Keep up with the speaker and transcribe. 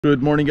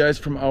Good morning, guys,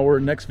 from our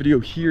next video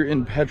here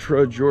in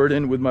Petra,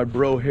 Jordan, with my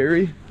bro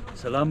Harry.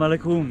 Salam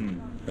alaikum.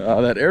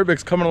 That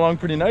Arabic's coming along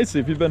pretty nicely.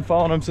 If you've been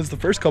following him since the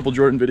first couple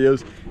Jordan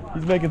videos,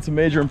 he's making some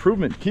major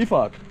improvement.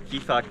 Kifak.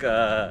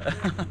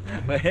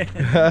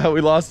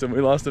 We lost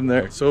him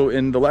there. So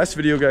in the last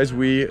video, guys,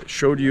 we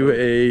showed you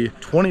a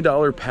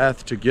 $20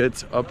 path to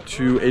get up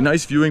to a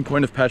nice viewing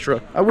point of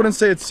Petra. I wouldn't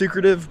say it's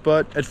secretive,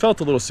 but it felt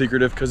a little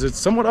secretive because it's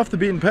somewhat off the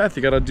beaten path.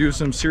 You gotta do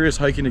some serious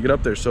hiking to get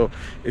up there. So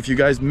if you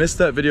guys missed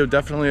that video,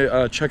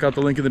 definitely check out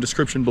the link in the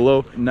description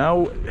below.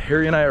 Now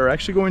Harry and I are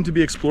actually going to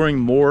be exploring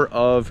more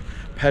of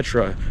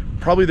Petra.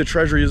 Probably the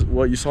treasury is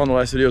what you saw in the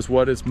last video, is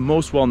what it's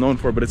most well known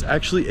for, but it's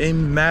actually a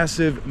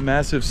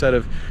massive set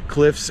of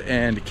cliffs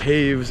and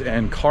caves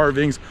and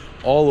carvings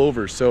all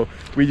over. So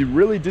we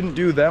really didn't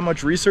do that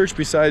much research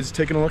besides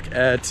taking a look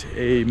at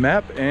a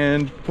map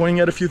and pointing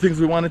at a few things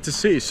we wanted to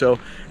see. So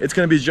it's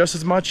going to be just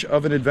as much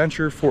of an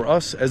adventure for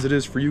us as it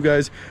is for you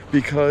guys,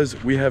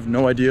 because we have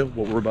no idea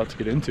what we're about to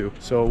get into.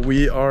 So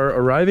we are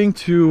arriving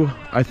to,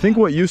 I think,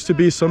 what used to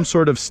be some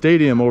sort of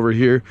stadium over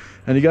here,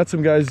 and you got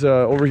some guys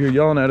over here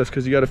yelling at us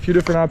because you got a few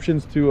different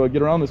options to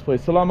get around this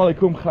place. Salam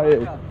alaikum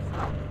khaye.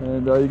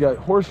 And you got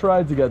horse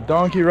rides, you got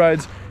donkey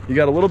rides, you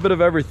got a little bit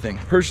of everything.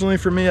 Personally,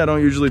 for me, I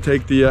don't usually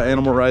take the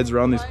animal rides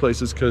around these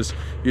places because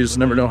you just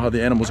never know how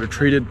the animals are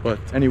treated. But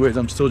anyways,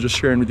 I'm still just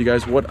sharing with you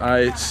guys what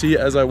I see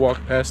as I walk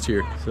past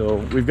here. So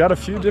we've got a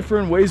few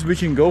different ways we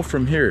can go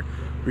from here.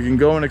 We can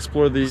go and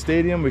explore the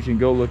stadium. We can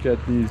go look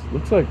at these,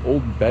 looks like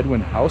old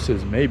Bedouin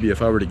houses, maybe,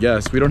 if I were to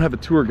guess. We don't have a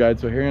tour guide,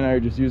 so Harry and I are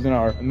just using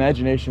our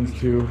imaginations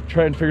to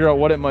try and figure out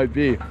what it might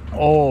be.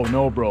 Oh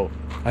no, bro,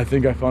 I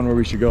think I found where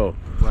we should go.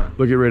 What?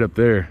 Look at right up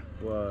there.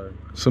 What?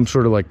 Some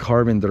sort of like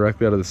carving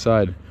directly out of the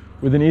side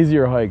with an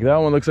easier hike. That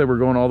one looks like we're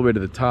going all the way to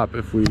the top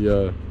if we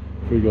go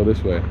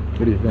this way.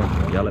 What do you think?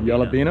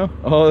 Jalapeno?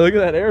 Oh, look at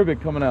that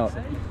Arabic coming out.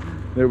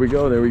 There we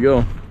go, there we go.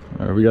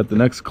 All right, we got the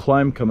next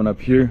climb coming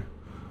up here.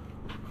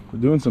 We're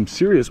doing some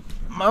serious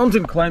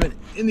mountain climbing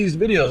in these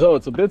videos. Oh,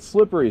 it's a bit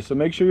slippery, so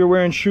make sure you're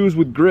wearing shoes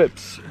with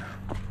grips.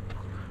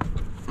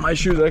 My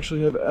shoes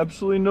actually have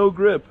absolutely no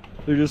grip.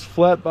 They're just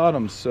flat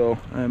bottoms, so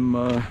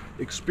I'm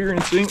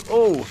experiencing,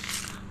 oh,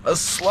 a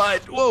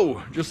slide.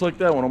 Whoa, just like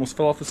that one, almost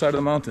fell off the side of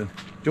the mountain.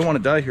 Don't want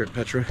to die here at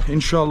Petra.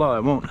 Inshallah, I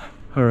won't.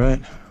 All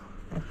right.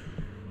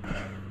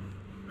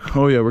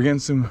 Oh yeah, we're getting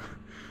some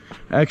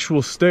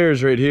actual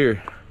stairs right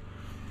here.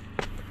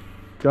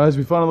 Guys,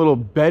 we found a little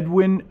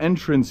Bedouin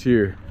entrance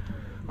here.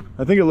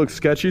 I think it looks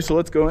sketchy, so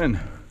let's go in.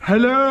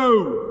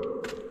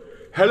 Hello!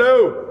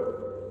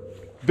 Hello!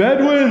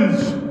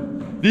 Bedouins!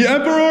 The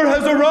Emperor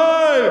has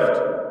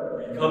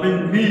arrived! Come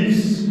in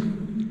peace.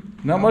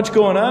 Not much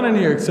going on in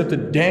here except a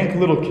dank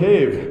little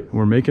cave.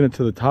 We're making it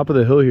to the top of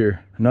the hill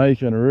here. Now you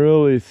can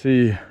really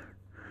see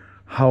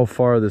how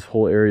far this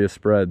whole area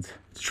spreads.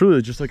 It's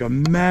truly just like a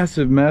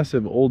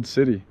massive old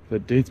city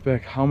that dates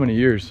back how many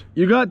years?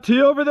 You got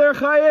tea over there,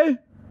 Chaye?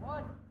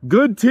 What?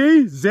 Good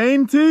tea?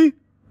 Zain tea?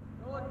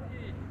 No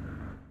tea.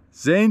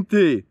 Zain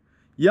tea.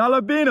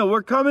 Yalabina,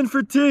 we're coming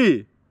for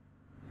tea.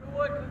 You're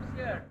welcome,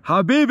 sir.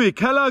 Habibi,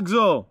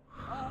 Kelagzo.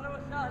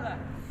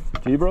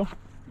 Tea, bro?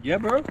 Yeah,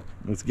 bro.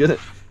 Let's get it.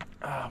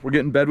 We're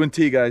getting Bedouin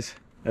tea, guys.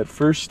 At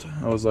first,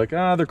 I was like,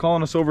 they're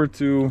calling us over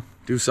to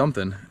do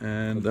something.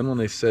 And then when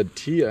they said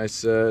tea, I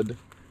said,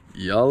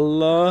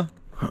 yalla.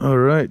 All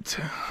right.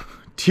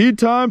 Tea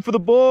time for the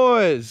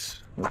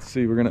boys. Let's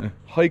see, we're gonna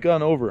hike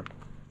on over.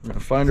 We're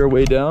gonna find our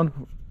way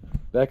down.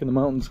 Back in the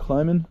mountains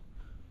climbing.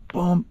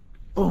 Boom,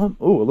 boom.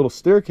 Oh, a little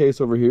staircase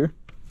over here.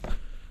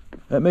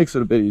 That makes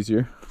it a bit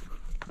easier.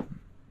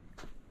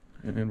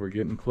 And we're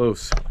getting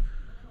close.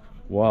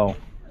 Wow.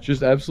 It's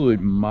just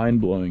absolutely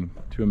mind-blowing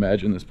to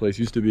imagine this place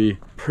used to be a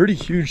pretty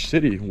huge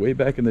city way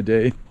back in the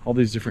day. All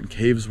these different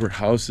caves were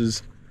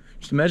houses.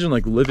 Just imagine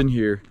like living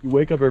here. You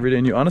wake up every day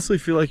and you honestly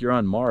feel like you're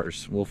on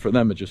Mars. Well, for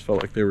them it just felt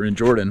like they were in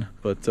Jordan,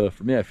 but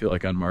for me I feel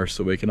like on Mars,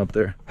 so waking up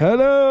there.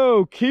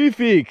 Hello,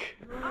 Kifik.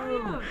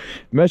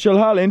 Meshal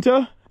hal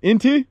inta?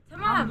 Inti?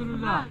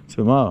 Tamam.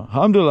 Tamam.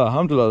 Alhamdulillah,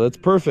 alhamdulillah, that's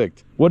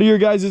perfect. What are your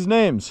guys'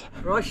 names?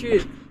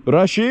 Rashid.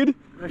 Rashid?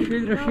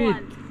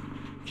 Rashid.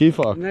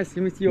 Kifak. Nice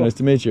to meet you. Nice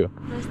to meet you.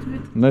 Nice to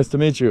meet you. Nice to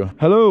meet you.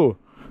 Hello.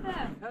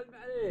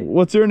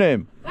 What's your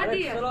name?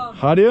 Hadia.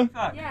 Hadia?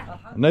 Yeah.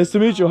 Nice to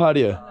meet you,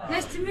 Hadia.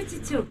 Nice to meet you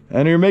too.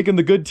 And you're making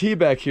the good tea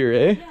back here,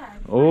 eh? Yeah.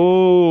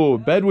 Oh,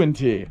 Bedouin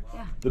tea.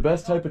 Yeah. The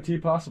best type of tea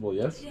possible,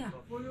 yes? Yeah.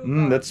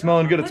 That's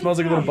smelling good. It smells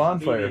like a little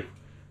bonfire.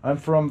 I'm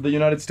from the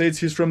United States.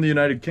 He's from the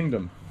United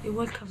Kingdom. You're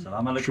welcome.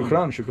 Salam alaikum.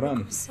 Shukran,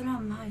 shukran.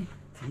 Salam, hi.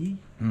 Tea?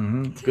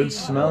 Good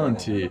smelling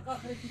tea.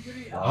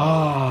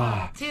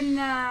 Ah. Tin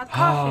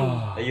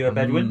coffee. Are you a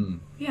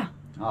Bedouin? Yeah.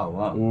 Oh,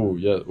 wow. Oh,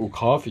 yeah. Oh,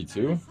 coffee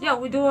too? Yeah,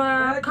 we do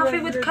coffee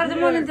with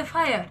cardamom in the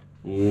fire.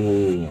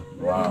 Oh.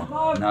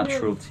 Wow.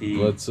 Natural tea.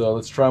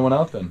 Let's try one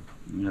out then.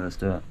 Yeah, let's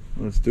do it.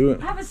 Let's do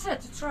it. Have a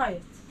set to try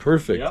it.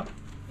 Perfect. Yeah.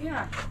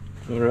 Yeah.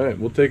 All right,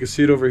 we'll take a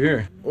seat over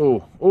here.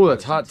 Oh,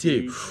 that's hot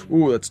tea.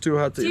 Oh, that's too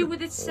hot tea. Tea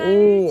with its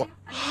Oh.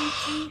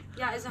 tea.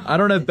 Yeah, it's a I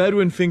don't have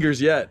Bedouin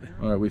fingers yet.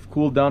 All right, we've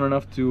cooled down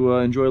enough to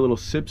enjoy a little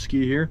sip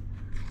ski here.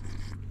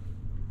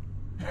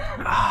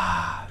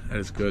 That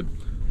is good.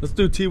 Let's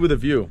do tea with a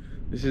view.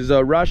 This is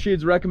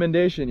Rashid's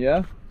recommendation,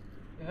 yeah?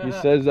 He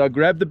says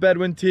grab the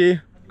Bedouin tea,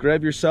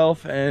 grab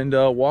yourself, and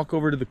walk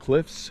over to the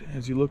cliffs.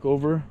 As you look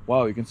over,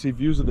 wow, you can see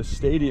views of the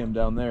stadium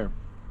down there.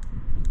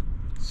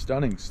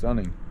 Stunning,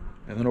 stunning.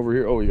 And then over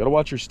here, oh, you gotta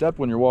watch your step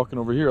when you're walking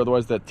over here,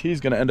 otherwise that tea is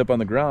gonna end up on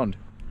the ground.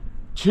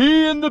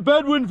 Tea in the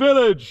Bedouin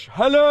village,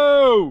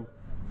 hello!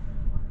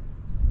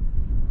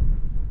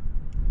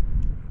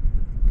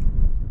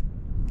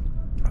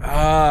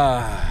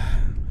 Ah,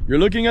 you're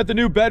looking at the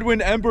new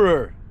Bedouin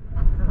emperor.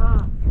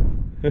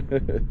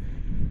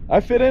 I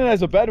fit in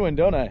as a Bedouin,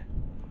 don't I?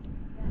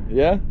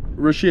 Yeah?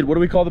 Rashid, what do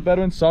we call the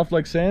Bedouin? Soft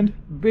like sand?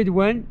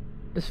 Bedouin,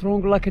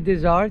 strong like a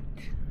desert,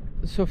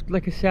 soft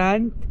like a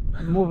sand,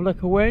 move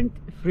like a wind,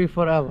 free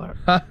forever.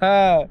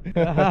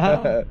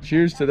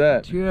 Cheers to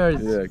that.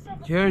 Cheers. Yeah.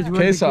 Cheers.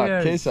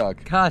 Kesak,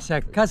 Kesak.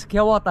 كاسك كاسك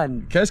يا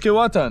وطن. Keske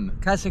watan.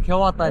 كاسك يا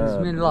وطن is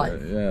mean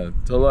life. Yeah,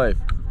 to life.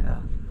 Yeah.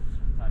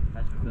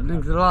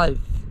 Means life.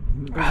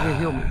 Means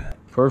human.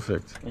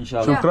 Perfect.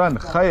 Inshallah. Shukran,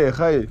 khaye,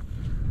 khaye.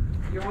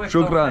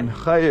 Shukran,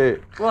 khaye.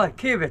 Well,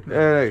 keep it.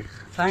 Hey,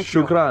 Thank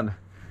you. shukran.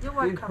 You're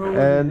welcome.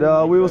 And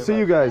we will see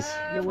you guys.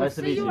 Nice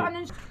to meet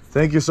you.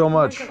 Thank you so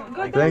much.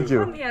 Thank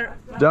you.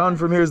 Down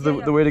from here is the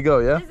way to go,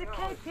 yeah? There's a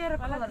cave here.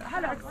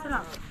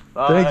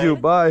 Thank you,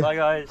 bye. Bye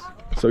guys.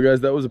 So guys,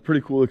 that was a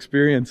pretty cool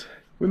experience.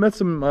 We met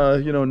some,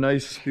 you know,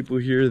 nice people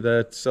here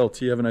that sell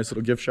tea, have a nice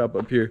little gift shop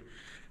up here.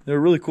 They were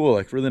really cool,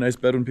 like really nice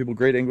Bedouin people,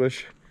 great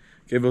English.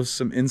 Gave us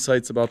some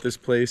insights about this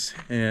place,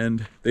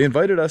 and they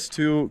invited us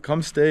to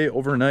come stay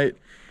overnight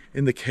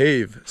in the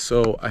cave.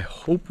 So I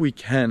hope we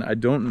can. I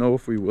don't know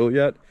if we will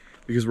yet,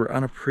 because we're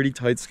on a pretty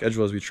tight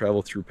schedule as we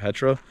travel through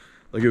Petra.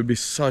 Like, it would be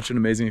such an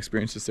amazing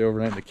experience to stay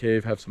overnight in the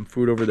cave, have some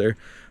food over there,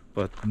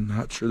 but I'm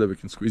not sure that we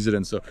can squeeze it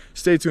in. So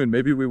stay tuned.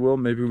 Maybe we will,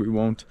 maybe we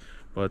won't.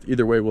 But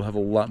either way, we'll have a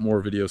lot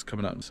more videos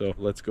coming out. So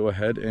let's go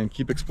ahead and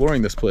keep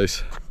exploring this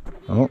place.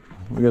 Oh,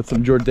 we got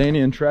some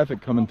Jordanian traffic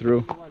coming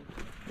through.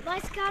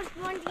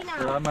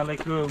 Assalamu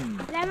alaikum.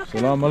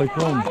 Assalamu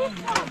alaikum.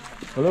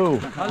 Hello.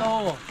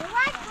 Hello.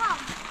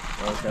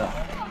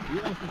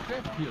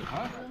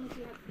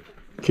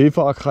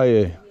 كيفك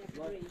خيي؟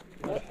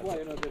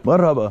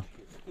 مرحبا.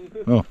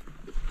 Oh,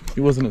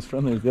 he wasn't as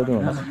friendly as the other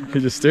ones. He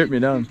just stared me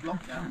down.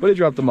 But he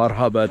dropped the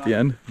marhaba at the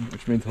end,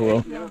 which means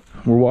hello.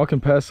 We're walking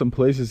past some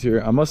places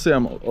here. I must say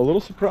I'm a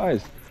little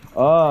surprised.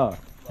 Ah,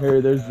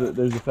 here, there's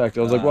the fact.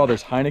 I was like, wow,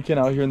 there's Heineken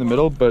out here in the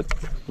middle, but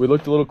we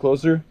looked a little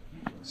closer,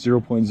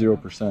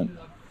 0.0%.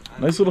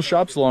 Nice little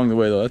shops along the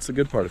way though. That's the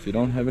good part. If you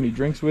don't have any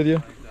drinks with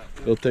you,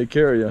 they'll take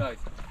care of you.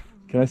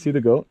 Can I see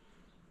the goat?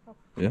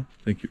 Yeah,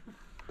 thank you.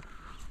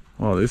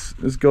 Wow, this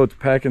goat's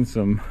packing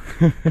some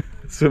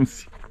some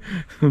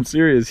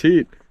serious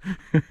heat.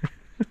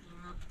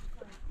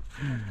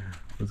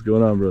 What's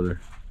going on,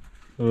 brother?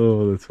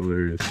 Oh, that's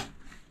hilarious.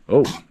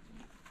 Oh,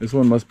 this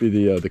one must be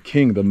the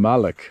king, the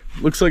Malik.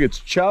 Looks like it's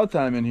chow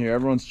time in here.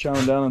 Everyone's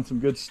chowing down on some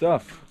good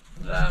stuff.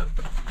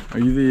 Are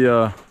you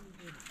the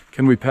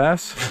can we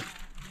pass?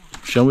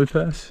 Shall we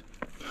pass?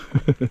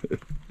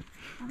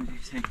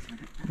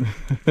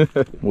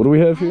 What do we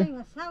have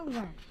here?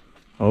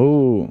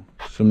 Oh,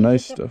 some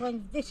nice stuff.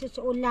 This is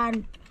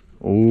Ulan.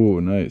 Oh,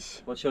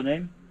 nice. What's your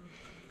name?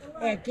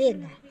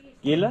 Gila.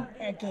 Gila?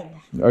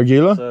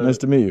 Argila? So- Nice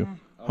to meet you.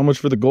 How much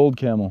for the gold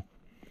camel?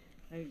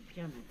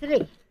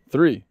 3.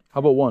 3. How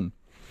about 1?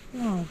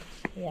 No,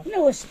 yeah.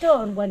 No,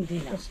 stone 1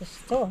 dinar. This is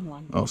stone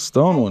 1. Oh,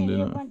 stone one,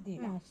 didn't it? 1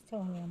 dinar. No,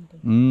 stone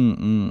 1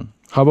 dinar.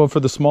 How about for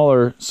the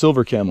smaller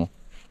silver camel?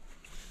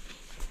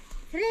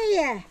 3,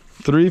 yeah.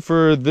 3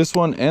 for this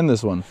one and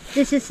this one.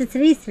 This is a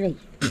 3.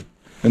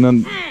 And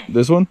then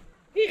this one?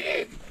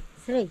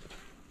 3.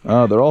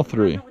 Ah, they're all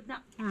 3.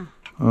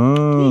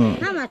 Oh,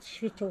 How much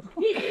for 2?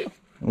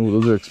 oh,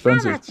 those are How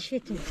expensive. much for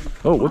 2?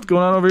 Oh, what's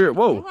going on over here?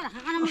 Whoa,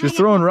 she's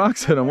throwing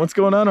rocks at him. What's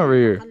going on over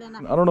here?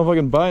 I don't know if I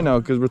can buy now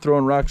because we're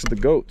throwing rocks at the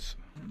goats.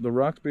 The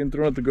rocks being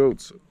thrown at the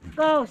goats.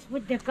 Goes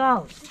with the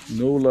goes.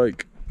 No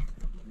like.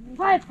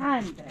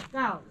 500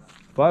 goes.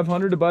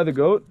 500 to buy the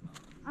goat?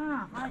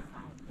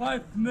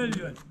 5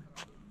 million.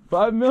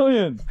 5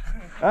 million.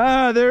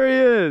 Ah, there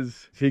he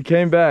is. He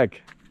came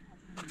back.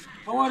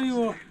 How are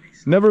you?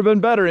 Never been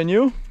better, and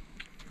you?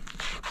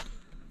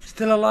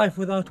 Still alive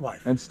without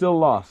wife. And still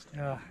lost.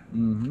 Yeah.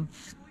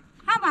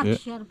 How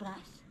much Yeah. your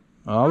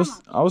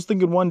price? I was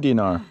thinking 1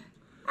 dinar.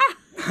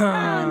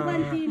 Stone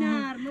 1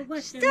 dinar.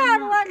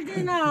 Stone 1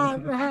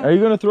 dinar. Are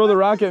you gonna throw the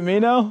rock at me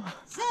now?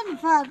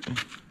 Silver.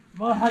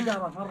 ما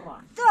حجر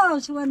فرع.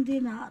 Those 1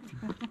 dinar.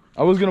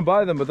 I was gonna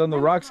buy them, but then the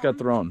rocks got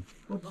thrown.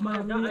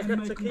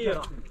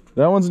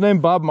 That one's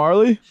named Bob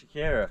Marley?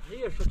 Shakira.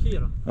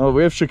 Oh,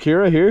 we have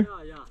Shakira here?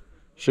 Yeah.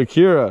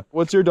 Shakira.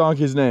 What's your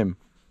donkey's name?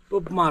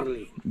 Bob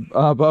Marley.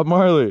 Bob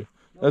Marley.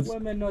 That's.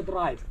 Women no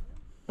drive.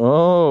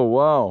 Oh,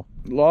 wow.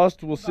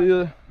 Lost, we'll see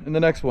you in the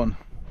next one.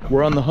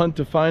 We're on the hunt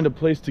to find a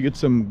place to get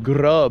some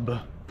grub.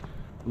 A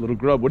little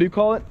grub. What do you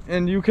call it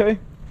in UK?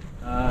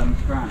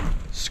 Scran.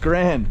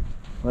 Scran.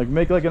 Like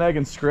make like an egg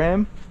and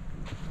scram?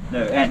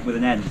 No, N with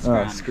an N.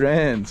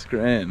 Scran.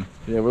 Scran.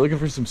 Yeah, we're looking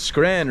for some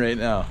scran right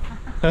now.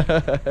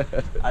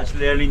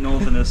 Actually, only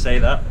Northerners say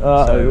that,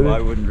 so really? I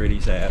wouldn't really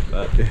say it.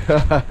 But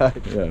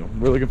Yeah,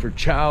 we're looking for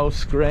chow,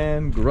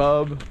 scran,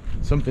 grub,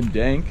 something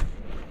dank.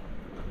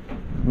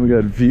 We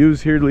got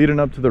views here leading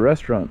up to the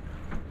restaurant.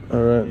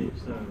 All right,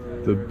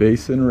 the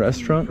Basin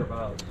Restaurant.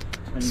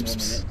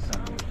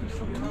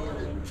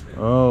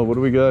 Oh, what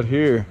do we got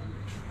here?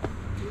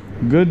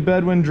 Good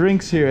Bedouin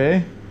drinks here,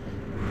 eh?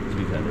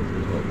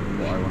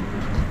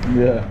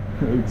 Yeah,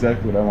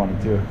 exactly what I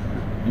wanted to.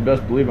 You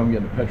best believe I'm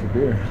getting a Petra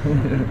beer.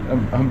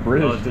 I'm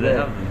British today.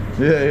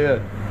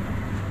 Yeah.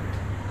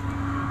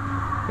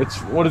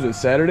 It's, what is it,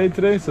 Saturday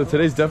today? So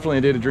today's definitely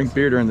a day to drink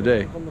beer during the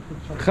day.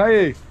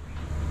 Hi.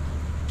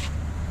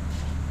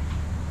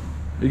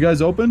 You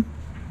guys open?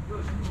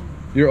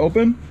 You're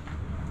open?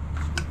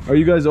 Are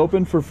you guys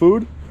open for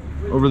food?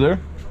 Over there?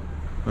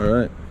 All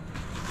right.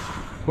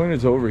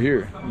 Pointed to over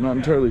here. I'm not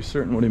entirely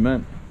certain what he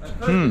meant.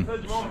 Yeah,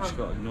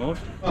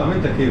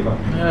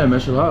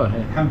 mashallah.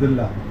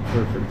 Alhamdulillah.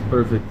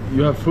 Perfect.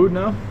 You have food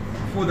now?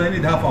 Food I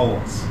need half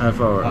hours. Half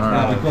hour. All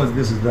right. Because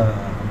this is the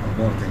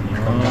boarding.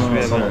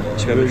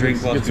 should we have a drink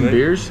Get whilst some we wait?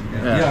 beers?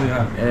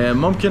 Yeah.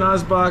 ممكن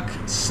أسبق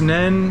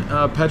سنين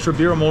Petra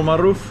beer مول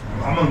معروف?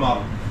 عمل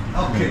معروف.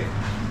 Okay.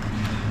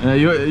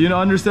 You know,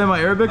 understand my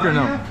Arabic or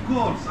no? Yeah, of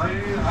course.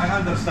 I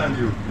understand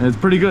you. It's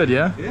pretty good,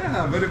 yeah?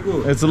 Yeah, very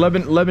good. It's a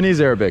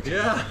Lebanese Arabic.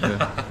 Yeah.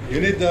 You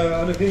need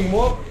anything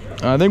more?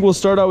 I think we'll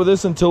start out with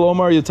this until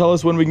Omar, you tell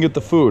us when we can get the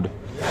food.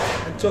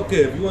 It's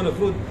okay. If you want a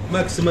food,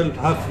 maximum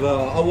half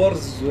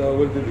hours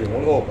will be there.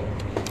 We'll open.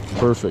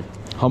 Perfect.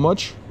 How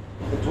much?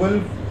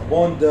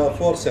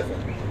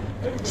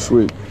 12.47.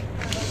 Sweet.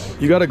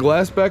 You got a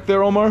glass back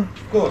there, Omar?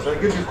 Of course, I'll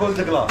give you cold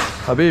the glass.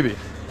 Habibi.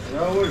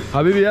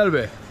 Habibi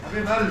Albe.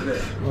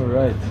 All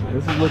right,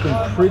 this is looking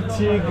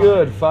pretty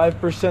good.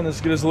 5%. Let's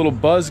get us a little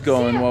buzz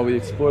going while we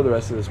explore the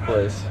rest of this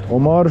place.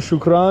 Omar,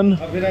 shukran.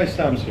 Have a nice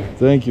time, sir.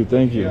 Thank you.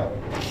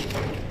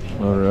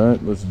 All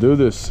right, let's do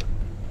this.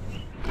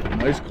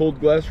 Nice cold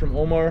glass from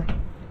Omar.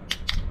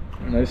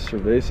 Nice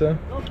cerveza.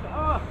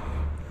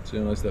 See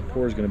how nice that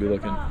pour is going to be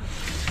looking.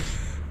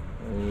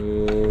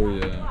 Oh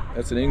yeah,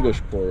 that's an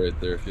English pour right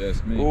there, if you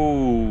ask me.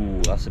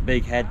 Ooh, that's a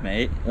big head,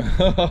 mate.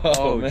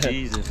 Oh man.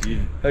 Jesus,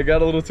 I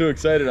got a little too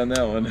excited on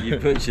that one. you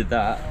butchered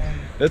that.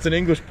 That's an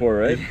English pour,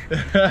 right?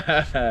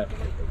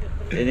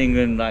 In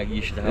England, like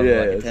you should have Yeah,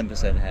 like a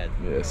 10% head.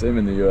 Yeah, same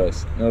in the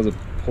US. That was a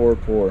pour.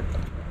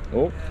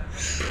 Oh.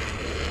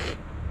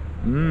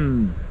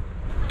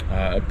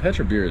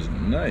 Petra beer is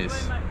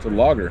nice. It's a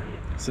lager.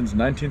 Since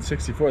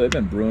 1964, they've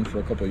been brewing for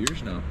a couple of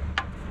years now.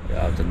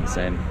 Yeah, I've done the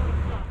same.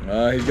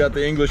 He's got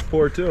the English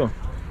pour too.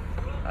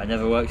 I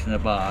never worked in a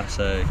bar,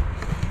 so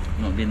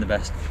not being the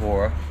best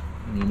pourer.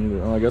 Me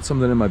neither. Oh, I got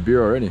something in my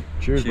beer already.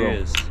 Cheers,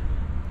 Cheers. bro.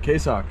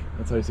 Kesak.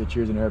 That's how you say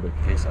cheers in Arabic.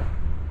 Okay, so.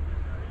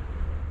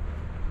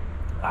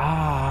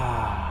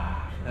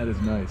 Ah, that is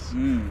nice.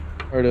 Mm.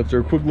 All right, after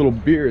a quick little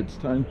beer, it's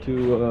time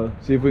to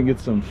see if we can get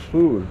some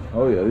food.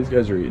 Oh yeah, these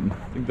guys are eating.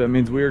 I think that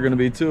means we are gonna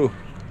be too.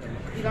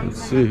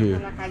 Let's see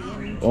here.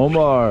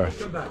 Omar,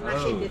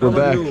 we're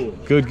back.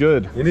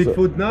 Good. You need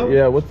food now?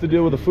 Yeah, what's the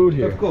deal with the food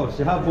here? Of course,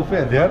 you have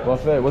buffet there.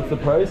 Buffet, what's the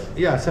price?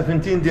 Yeah,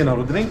 17 dinner,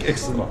 drink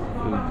extra.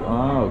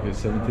 Ah, okay,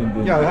 17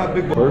 dinars. Yeah, I have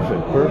big.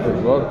 Perfect.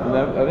 Well,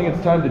 I think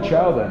it's time to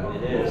chow then.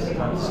 It is.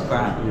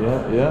 Scram.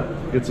 Yeah.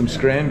 Get some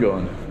scran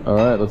going. All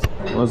right,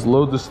 let's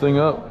load this thing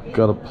up.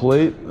 Got a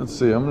plate. Let's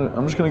see.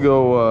 I'm just gonna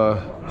go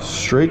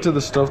straight to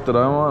the stuff that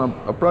I want.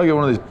 I'll probably get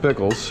one of these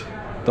pickles.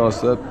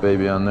 Toss that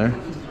baby on there.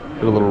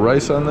 Get a little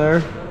rice on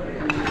there.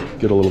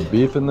 Get a little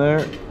beef in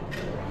there.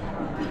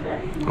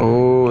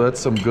 Oh, that's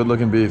some good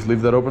looking beef.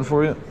 Leave that open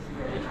for you.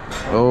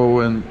 Oh,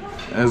 and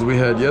as we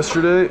had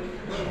yesterday.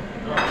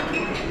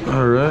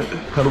 All right,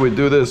 how do we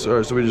do this? All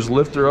right, so we just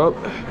lift her up,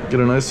 get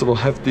a nice little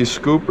hefty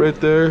scoop right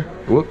there.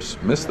 Whoops,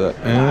 missed that.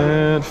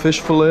 And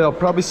fish fillet, I'll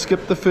probably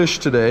skip the fish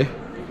today.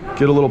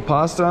 Get a little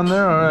pasta on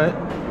there,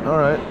 all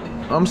right.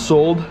 I'm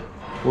sold.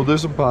 We'll do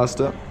some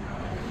pasta.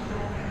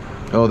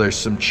 Oh, there's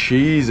some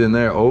cheese in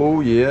there.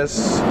 Oh,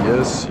 yes.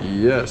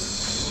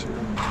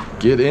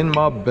 Get in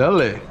my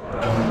belly.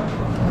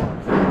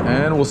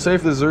 And we'll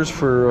save the desserts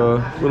for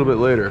a little bit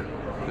later.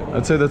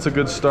 I'd say that's a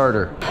good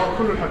starter.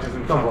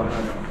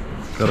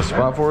 Got a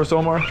spot for us,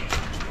 Omar?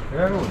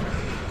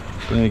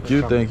 Thank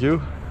you.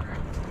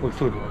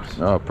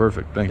 Oh,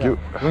 perfect. Thank you.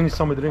 You need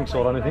some drinks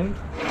or anything?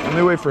 Let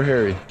me wait for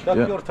Harry.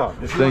 That's your time.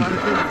 If Thank you.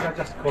 anything,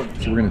 just call me.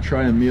 So we're gonna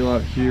try a meal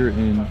out here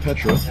in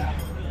Petra.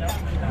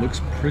 Looks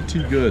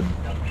pretty good.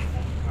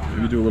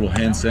 Maybe do a little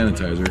hand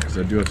sanitizer because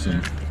I do have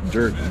some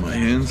dirt on my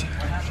hands.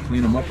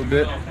 Clean them up a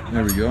bit.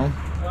 There we go.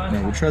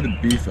 Now we'll try the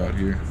beef out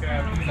here.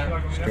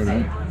 Start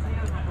out.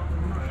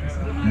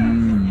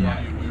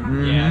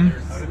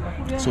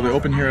 So they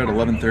open here at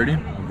 11:30,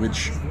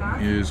 which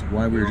is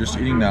why we were just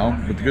eating now.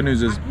 But the good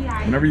news is,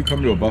 whenever you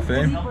come to a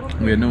buffet,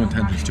 we had no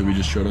intentions to. We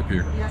just showed up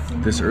here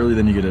this early,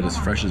 then you get it as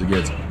fresh as it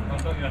gets.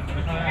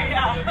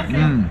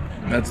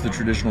 That's the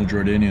traditional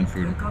Jordanian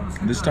food.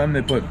 This time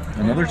they put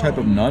another type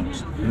of nut.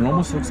 It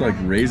almost looks like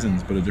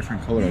raisins, but a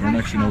different color. I don't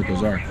actually know what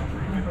those are.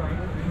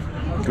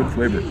 Good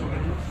flavor.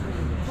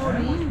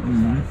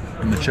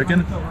 And the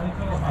chicken.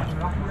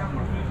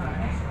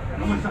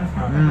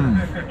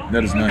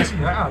 That is nice.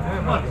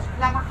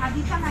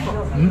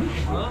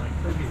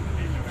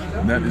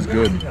 That is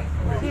good.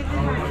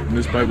 In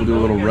this bite, we'll do a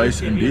little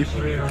rice and beef.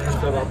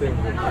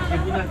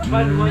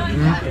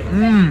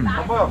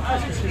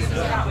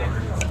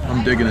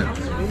 I'm digging it.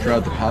 Try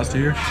out the pasta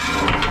here.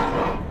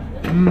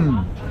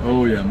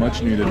 Oh yeah,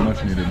 much needed,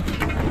 much needed.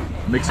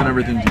 Mixing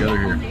everything together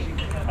here.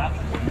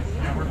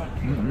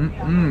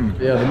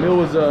 Yeah, the meal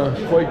was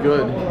quite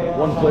good.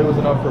 One plate was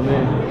enough for me.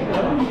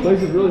 This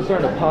place is really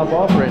starting to pop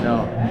off right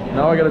now.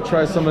 Now I gotta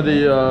try some of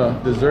the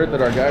dessert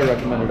that our guy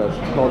recommended us.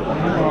 It's called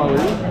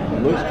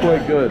it looks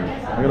quite good.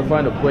 I gotta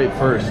find a plate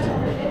first.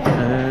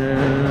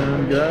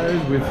 And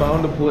guys, we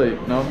found a plate.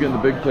 Now I'm getting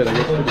the big plate, I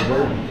guess, for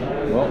dessert.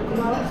 Well,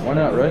 why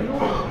not, right?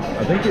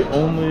 I think the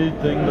only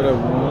thing that I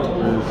want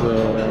is,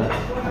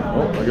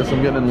 oh, I guess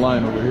I'm getting in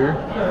line over here.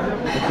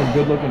 That's some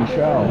good looking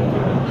chow.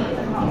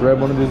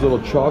 Grab one of these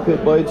little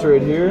chocolate bites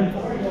right here.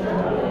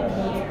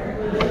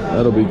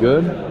 That'll be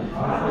good.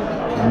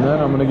 And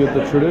then I'm gonna get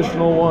the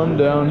traditional one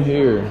down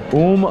here.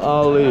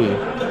 Ali.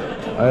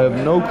 I have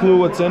no clue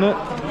what's in it,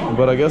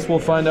 but I guess we'll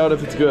find out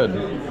if it's good.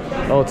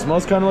 Oh, it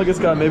smells kind of like it's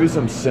got maybe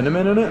some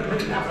cinnamon in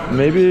it.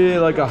 Maybe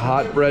like a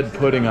hot bread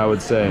pudding, I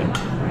would say.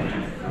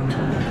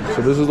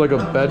 So this is like a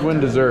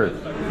Bedouin dessert.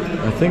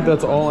 I think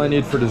that's all I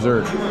need for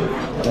dessert.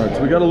 All right,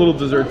 so we got a little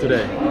dessert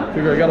today.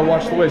 Figure I gotta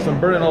watch the waste. I'm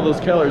burning all those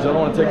calories. I don't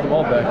want to take them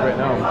all back right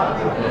now.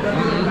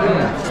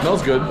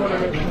 Smells good.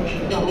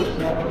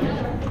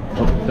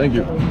 Oh, thank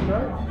you.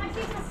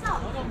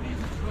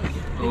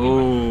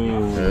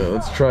 Oh. Yeah,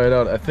 let's try it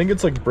out. I think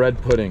it's like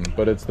bread pudding,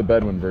 but it's the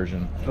Bedouin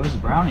version. That was a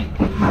brownie.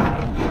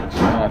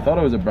 I thought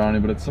it was a brownie,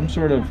 but it's some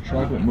sort of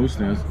chocolate mousse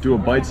thing. Let's do a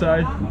bite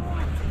side.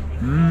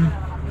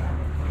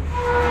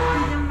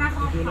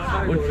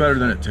 Looked better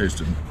than it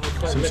tasted.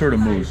 Some sort of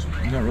mousse.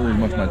 Not really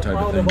much my type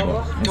of thing, but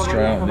let's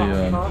try out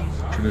the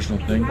traditional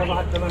thing.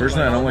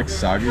 Personally, I don't like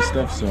soggy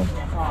stuff, so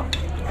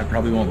I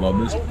probably won't love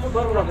this.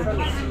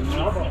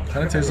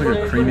 Kind of tastes like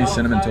a creamy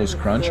cinnamon toast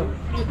crunch.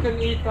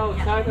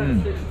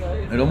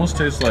 It almost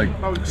tastes like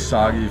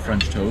soggy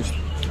French toast.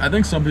 I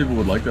think some people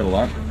would like that a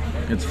lot.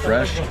 It's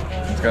fresh.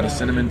 It's got a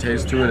cinnamon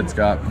taste to it. It's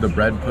got the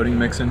bread pudding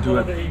mix into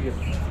it.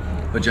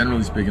 But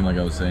generally speaking, like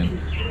I was saying,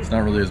 it's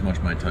not really as much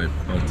my type.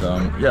 But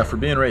yeah, for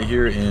being right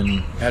here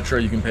in Petra,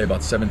 you can pay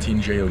about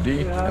 17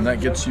 JOD, and that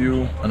gets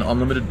you an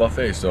unlimited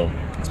buffet. So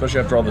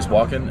especially after all this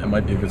walking, it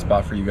might be a good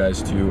spot for you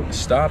guys to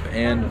stop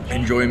and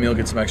enjoy a meal,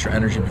 get some extra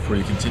energy before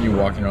you continue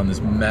walking around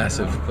this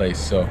massive place.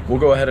 So we'll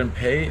go ahead and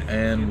pay,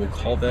 and we'll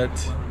call that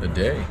a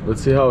day.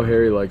 Let's see how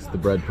Harry likes the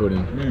bread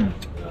pudding.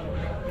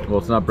 Well,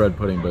 it's not bread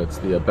pudding, but it's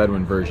the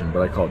Bedouin version,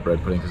 but I call it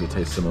bread pudding because it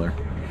tastes similar.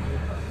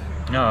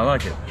 No, I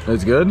like it.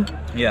 It's good?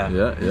 Yeah.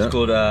 It's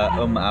called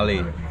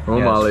Ali.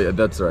 Ali,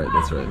 that's right,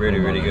 that's right. Really,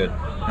 really good.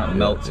 That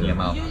melts in your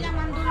mouth.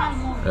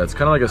 Yeah, it's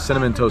kind of like a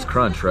cinnamon toast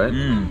crunch, right?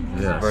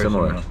 Yeah, very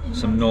similar.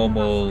 Some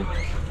normal,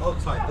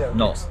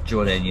 not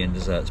Jordanian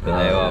desserts, but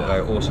they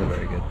are also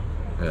very good.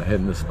 Yeah,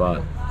 hitting the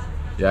spot.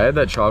 Yeah, I had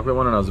that chocolate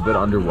one and I was a bit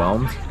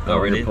underwhelmed. Oh,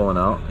 really? You're pulling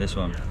out. This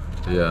one.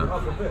 Yeah.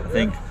 I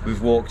think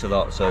we've walked a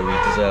lot, so we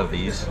deserve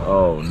these.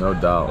 Oh, no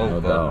doubt, Oh, no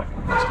God.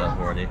 doubt. Messed up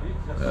already.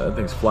 Yeah, that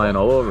thing's flying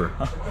all over.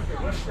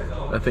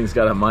 That thing's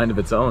got a mind of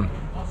its own.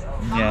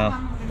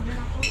 Yeah.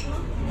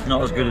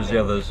 Not as good as the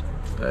others.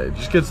 It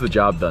just gets the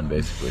job done,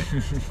 basically.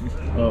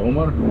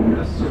 Omar,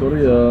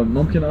 sorry,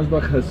 ممكن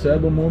أصبح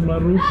حساب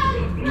معروف؟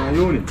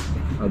 عيوني.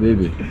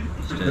 Habibi.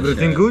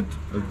 Everything good?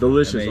 It's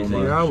delicious, Amazing.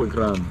 Omar. Yeah,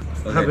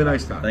 Shukran. Have a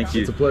nice time. Thank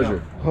you. It's a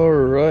pleasure. All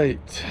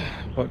right,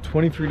 about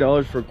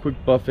 $23 for a quick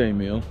buffet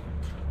meal.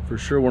 For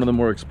sure one of the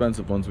more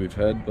expensive ones we've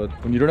had, but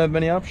when you don't have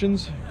many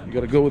options, you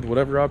gotta go with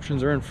whatever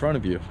options are in front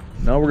of you.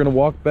 Now we're gonna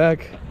walk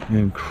back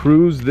and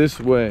cruise this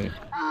way.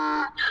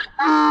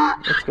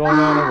 What's going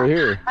on over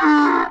here?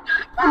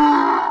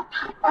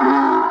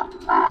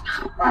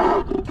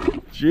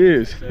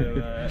 Jeez,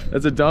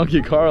 that's a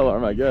donkey car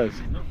alarm, I guess.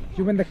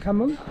 You want the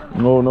camel?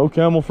 No, no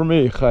camel for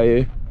me,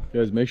 Chaye.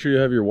 Guys, make sure you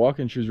have your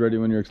walking shoes ready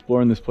when you're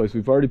exploring this place.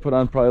 We've already put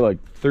on probably like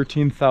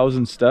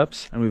 13,000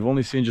 steps, and we've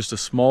only seen just a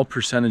small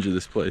percentage of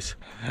this place.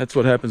 That's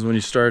what happens when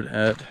you start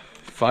at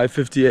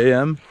 5:50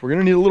 a.m. We're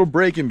gonna need a little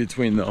break in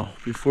between though,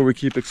 before we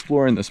keep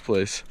exploring this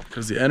place,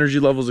 because the energy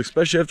levels,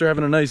 especially after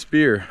having a nice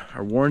beer,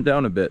 are worn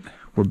down a bit.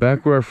 We're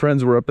back where our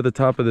friends were, up at the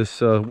top of this,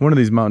 one of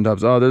these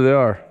mountaintops. Oh, there they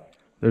are.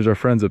 There's our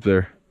friends up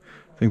there.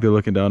 I think they're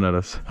looking down at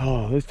us.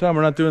 Oh, this time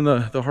we're not doing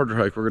the harder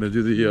hike. We're gonna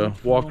do the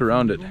walk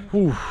around it.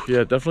 Whew,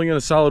 yeah, definitely get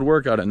a solid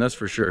workout in, that's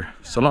for sure.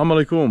 Salam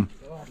alaikum.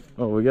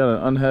 Oh, we got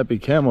an unhappy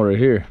camel right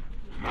here.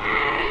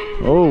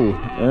 Oh,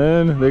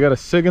 and they got a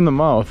cig in the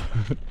mouth.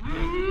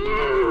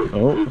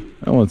 Oh,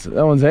 that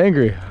one's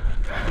angry.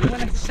 You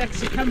want a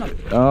sexy camel?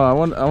 Oh, I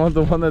want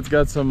the one that's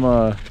got some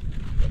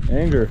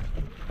anger.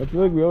 I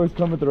feel like we always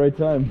come at the right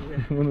time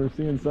when we're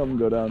seeing something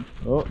go down.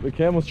 Oh, the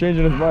camel's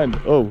changing his mind.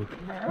 Oh,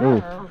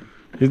 oh.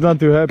 He's not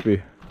too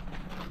happy.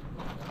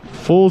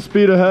 Full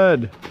speed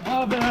ahead.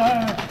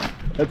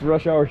 That's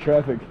rush hour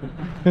traffic.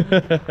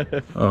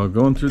 Oh,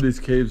 going through these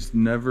caves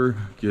never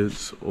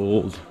gets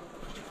old.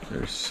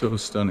 They're so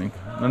stunning.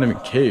 Not even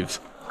caves,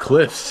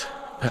 cliffs,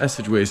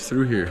 passageways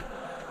through here.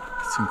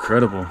 It's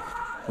incredible.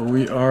 But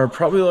we are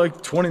probably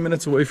like 20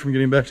 minutes away from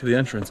getting back to the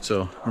entrance,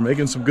 so we're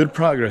making some good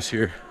progress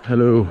here.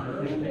 Hello,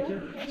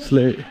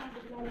 Slate,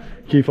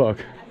 Kifok.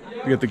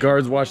 We got the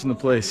guards watching the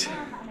place.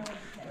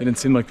 They didn't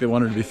seem like they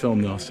wanted to be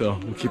filmed though, so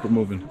we'll keep it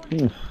moving.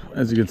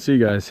 As you can see,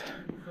 guys,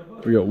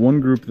 we got one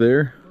group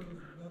there,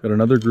 got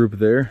another group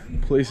there.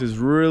 The place is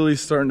really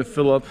starting to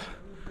fill up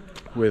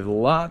with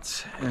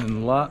lots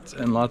and lots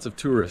and lots of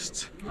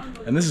tourists.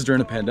 And this is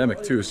during a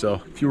pandemic too,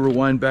 so if you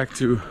rewind back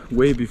to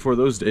way before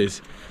those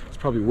days, it's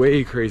probably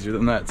way crazier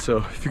than that. So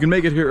if you can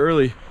make it here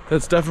early,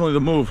 that's definitely the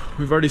move.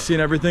 We've already seen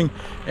everything.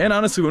 And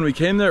honestly, when we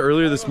came there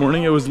earlier this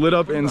morning, it was lit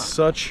up in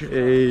such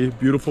a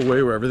beautiful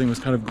way where everything was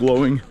kind of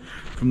glowing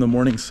from the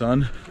morning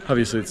sun.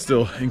 Obviously, it's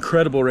still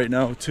incredible right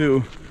now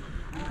too.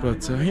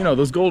 But you know,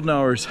 those golden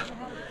hours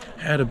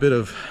add a bit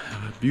of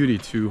beauty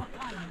to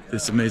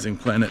this amazing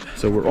planet.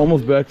 So we're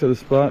almost back to the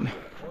spot.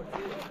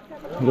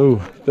 Hello,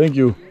 thank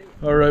you.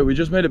 All right, we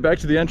just made it back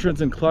to the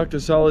entrance and clocked a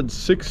solid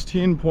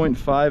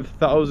 16.5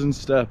 thousand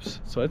steps.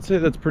 So I'd say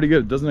that's pretty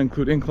good. It doesn't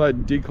include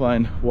incline,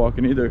 decline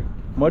walking either.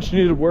 Much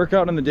needed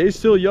workout and the day's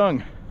still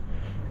young.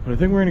 But I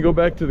think we're gonna go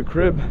back to the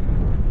crib,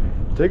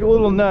 take a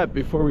little nap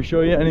before we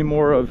show you any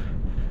more of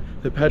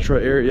the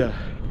Petra area,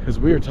 because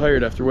we are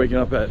tired after waking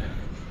up at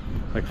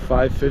like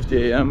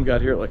 5:50 a.m.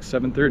 Got here at like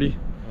 7:30.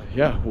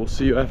 Yeah, we'll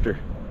see you after.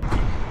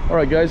 All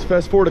right, guys,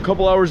 fast forward a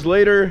couple hours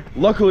later.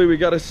 Luckily, we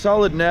got a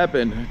solid nap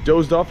in.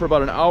 Dozed off for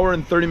about an hour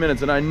and 30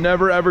 minutes, and I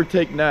never ever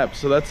take naps,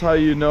 so that's how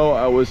you know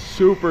I was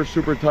super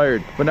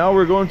tired. But now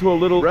we're going to a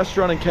little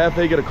restaurant and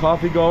cafe, get a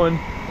coffee going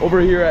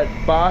over here at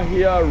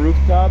Bahia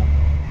Rooftop.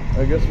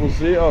 I guess we'll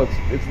see. Oh,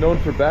 it's known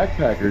for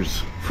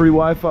backpackers. Free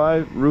Wi-Fi,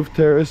 roof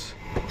terrace.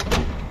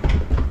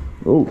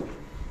 Oh,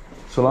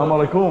 salam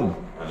alaikum.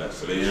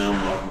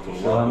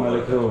 Salam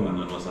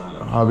alaikum.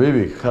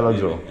 Habibi,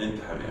 khalajo.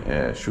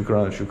 Yeah,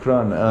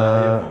 shukran.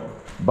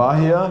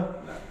 Bahia.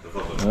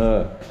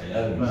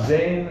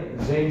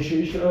 Zain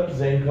Shisha,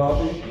 Zain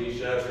Coffee.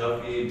 Shisha,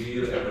 coffee,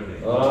 beer,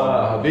 everything.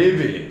 Ah,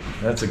 Habibi.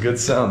 That's a good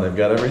sound. They've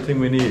got everything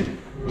we need.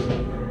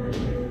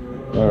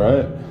 All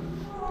right.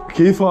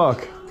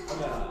 Kifok.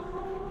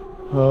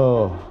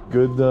 Oh,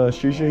 good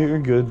shisha here.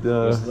 Good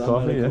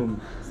coffee. Yeah.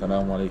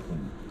 Salam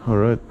alaikum. All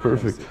right,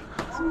 perfect.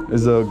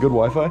 Is good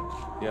Wi-Fi?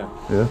 Yeah.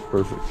 Yeah,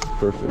 perfect.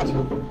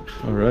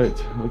 All right,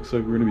 looks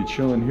like we're gonna be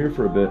chilling here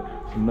for a bit.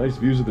 Some nice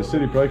views of the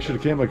city. Probably should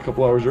have came like a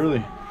couple hours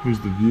early. Here's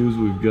the views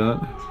we've got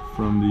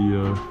from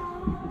the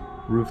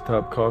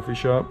rooftop coffee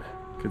shop.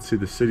 You can see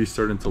the city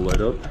starting to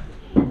light up.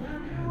 And,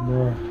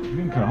 I'm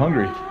getting kind of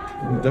hungry.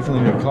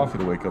 Definitely need coffee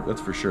to wake up,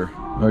 that's for sure.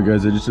 All right,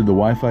 guys, I just did the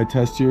Wi-Fi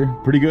test here.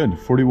 Pretty good.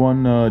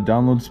 41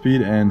 download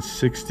speed and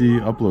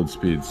 60 upload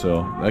speed.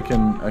 So that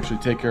can actually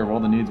take care of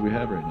all the needs we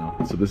have right now.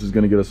 So this is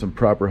gonna get us some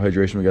proper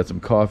hydration. We got some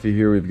coffee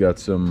here. We've got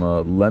some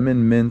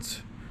lemon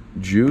mint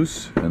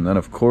juice. And then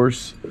of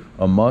course,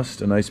 a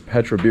nice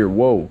Petra beer.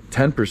 Whoa,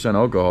 10%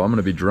 alcohol. I'm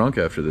gonna be drunk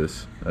after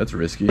this. That's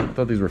risky. I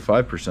thought these were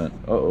 5%.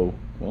 Uh-oh.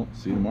 Well,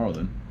 see you tomorrow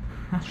then.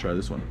 Let's try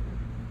this one.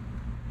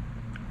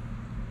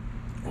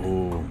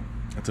 Oh.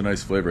 That's a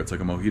nice flavor. It's like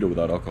a mojito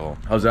without alcohol.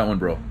 How's that one,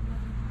 bro?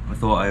 I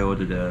thought I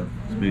ordered a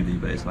smoothie,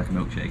 but it's like a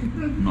milkshake.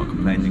 I'm not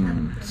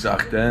complaining.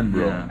 Sakten,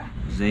 bro. Yeah.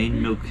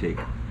 Zain milkshake.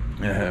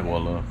 Yeah,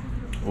 voila.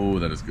 Oh,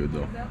 that is good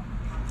though.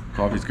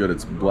 Coffee's good.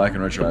 It's black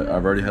and rich.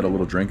 I've already had a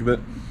little drink of it,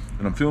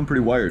 and I'm feeling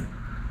pretty wired.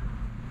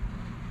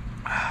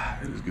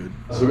 It is good.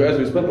 So guys,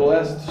 we spent the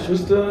last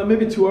just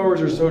maybe 2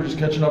 hours or so just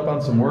catching up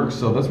on some work.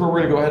 So that's where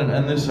we're gonna go ahead and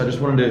end this. I just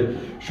wanted to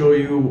show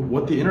you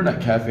what the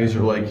internet cafes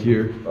are like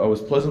here. I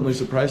was pleasantly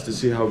surprised to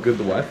see how good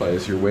the Wi-Fi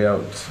is here way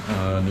out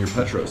near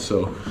Petra.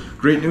 So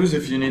great news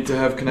if you need to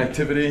have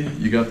connectivity,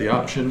 you got the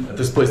option. At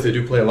this place they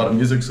do play a lot of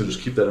music, so just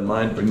keep that in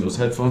mind. Bring those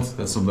headphones.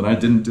 That's something I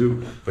didn't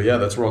do. But yeah,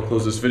 that's where I'll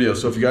close this video.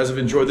 So if you guys have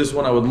enjoyed this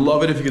one, I would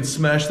love it if you could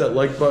smash that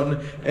like button.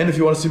 And if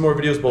you want to see more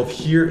videos both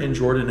here in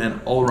Jordan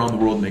and all around the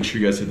world, make sure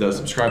you guys hit that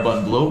subscribe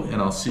button below, and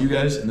I'll see you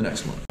guys in the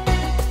next one.